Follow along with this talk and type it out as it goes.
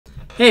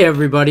Hey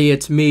everybody,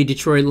 it's me,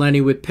 Detroit Lenny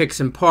with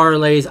Picks and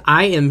Parlays.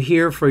 I am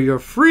here for your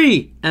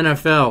free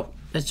NFL.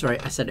 That's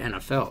right, I said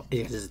NFL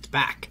because it's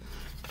back.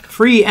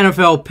 Free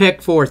NFL pick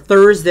for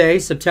Thursday,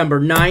 September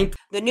 9th.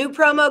 The new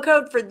promo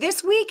code for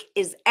this week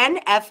is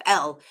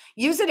NFL.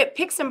 Use it at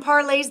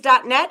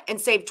picksandparlays.net and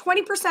save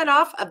 20%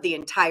 off of the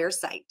entire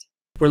site.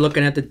 We're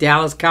looking at the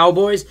Dallas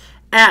Cowboys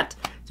at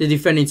the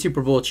defending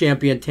Super Bowl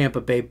champion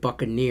Tampa Bay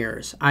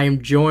Buccaneers. I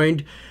am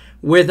joined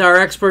with our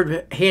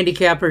expert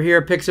handicapper here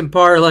at Picks and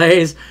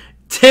Parlays,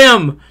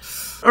 Tim.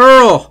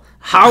 Earle,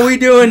 how we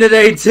doing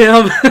today,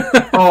 Tim?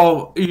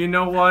 Oh, you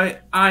know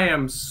what? I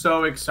am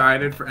so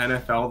excited for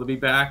NFL to be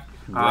back.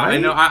 Right? I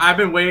know I've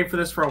been waiting for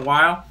this for a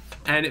while,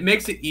 and it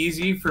makes it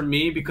easy for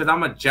me because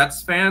I'm a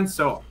Jets fan,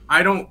 so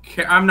I don't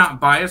care. I'm not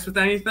biased with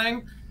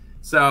anything,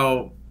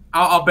 so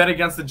I'll bet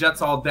against the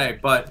Jets all day.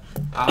 But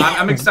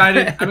I'm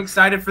excited. I'm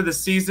excited for the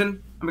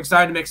season. I'm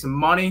excited to make some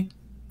money.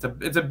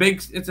 It's a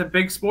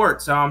big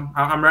sport, so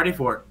I'm ready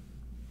for it.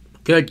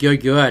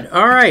 Good.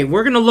 All right,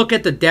 we're going to look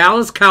at the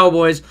Dallas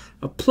Cowboys,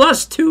 a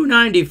plus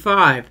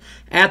 295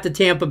 at the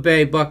Tampa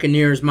Bay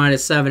Buccaneers,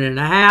 minus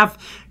 7.5.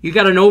 You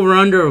got an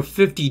over-under of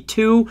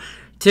 52.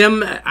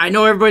 Tim, I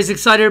know everybody's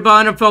excited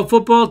about NFL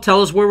football.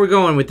 Tell us where we're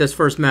going with this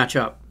first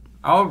matchup.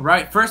 All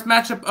right, first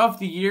matchup of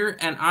the year,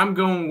 and I'm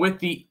going with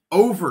the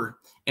over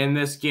in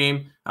this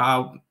game.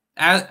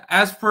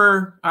 As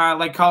per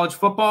like college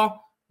football,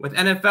 with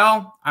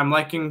NFL, I'm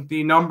liking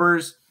the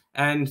numbers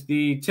and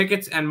the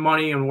tickets and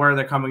money and where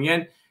they're coming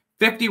in.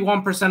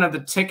 51% of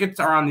the tickets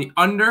are on the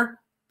under,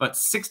 but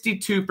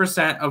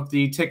 62% of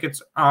the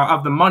tickets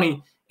of the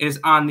money is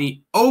on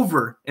the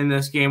over in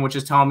this game, which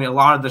is telling me a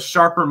lot of the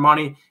sharper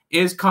money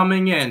is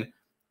coming in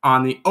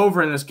on the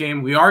over in this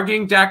game. We are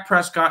getting Dak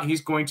Prescott.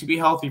 He's going to be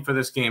healthy for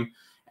this game.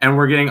 And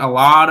we're getting a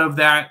lot of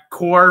that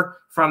core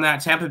from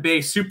that Tampa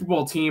Bay Super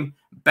Bowl team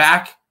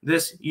back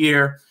this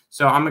year.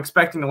 So I'm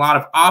expecting a lot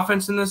of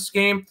offense in this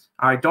game.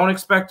 I don't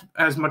expect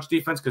as much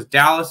defense because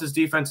Dallas's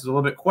defense is a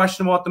little bit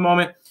questionable at the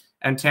moment,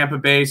 and Tampa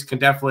Bay's can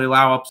definitely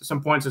allow up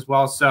some points as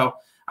well. So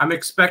I'm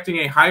expecting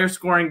a higher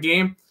scoring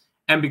game,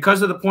 and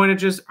because of the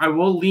pointages, I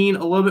will lean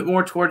a little bit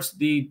more towards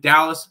the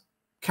Dallas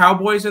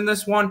Cowboys in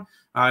this one,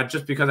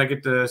 just because I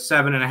get the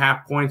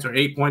 7.5 points or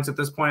 8 points at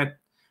this point.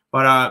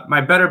 But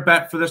my better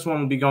bet for this one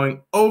will be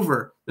going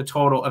over the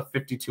total of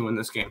 52 in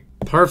this game.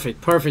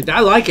 Perfect. I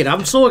like it.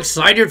 I'm so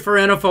excited for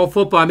NFL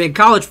football. I mean,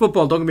 college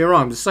football, don't get me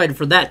wrong. I'm excited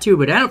for that too.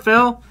 But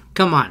NFL,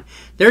 come on.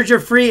 There's your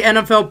free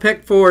NFL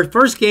pick for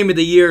first game of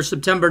the year,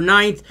 September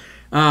 9th.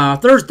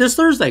 This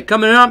Thursday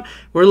coming up.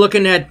 We're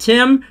looking at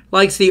Tim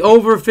likes the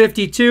over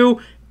 52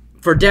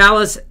 for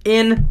Dallas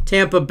in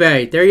Tampa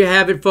Bay. There you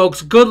have it,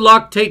 folks. Good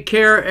luck. Take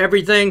care.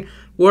 Everything.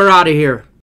 We're out of here.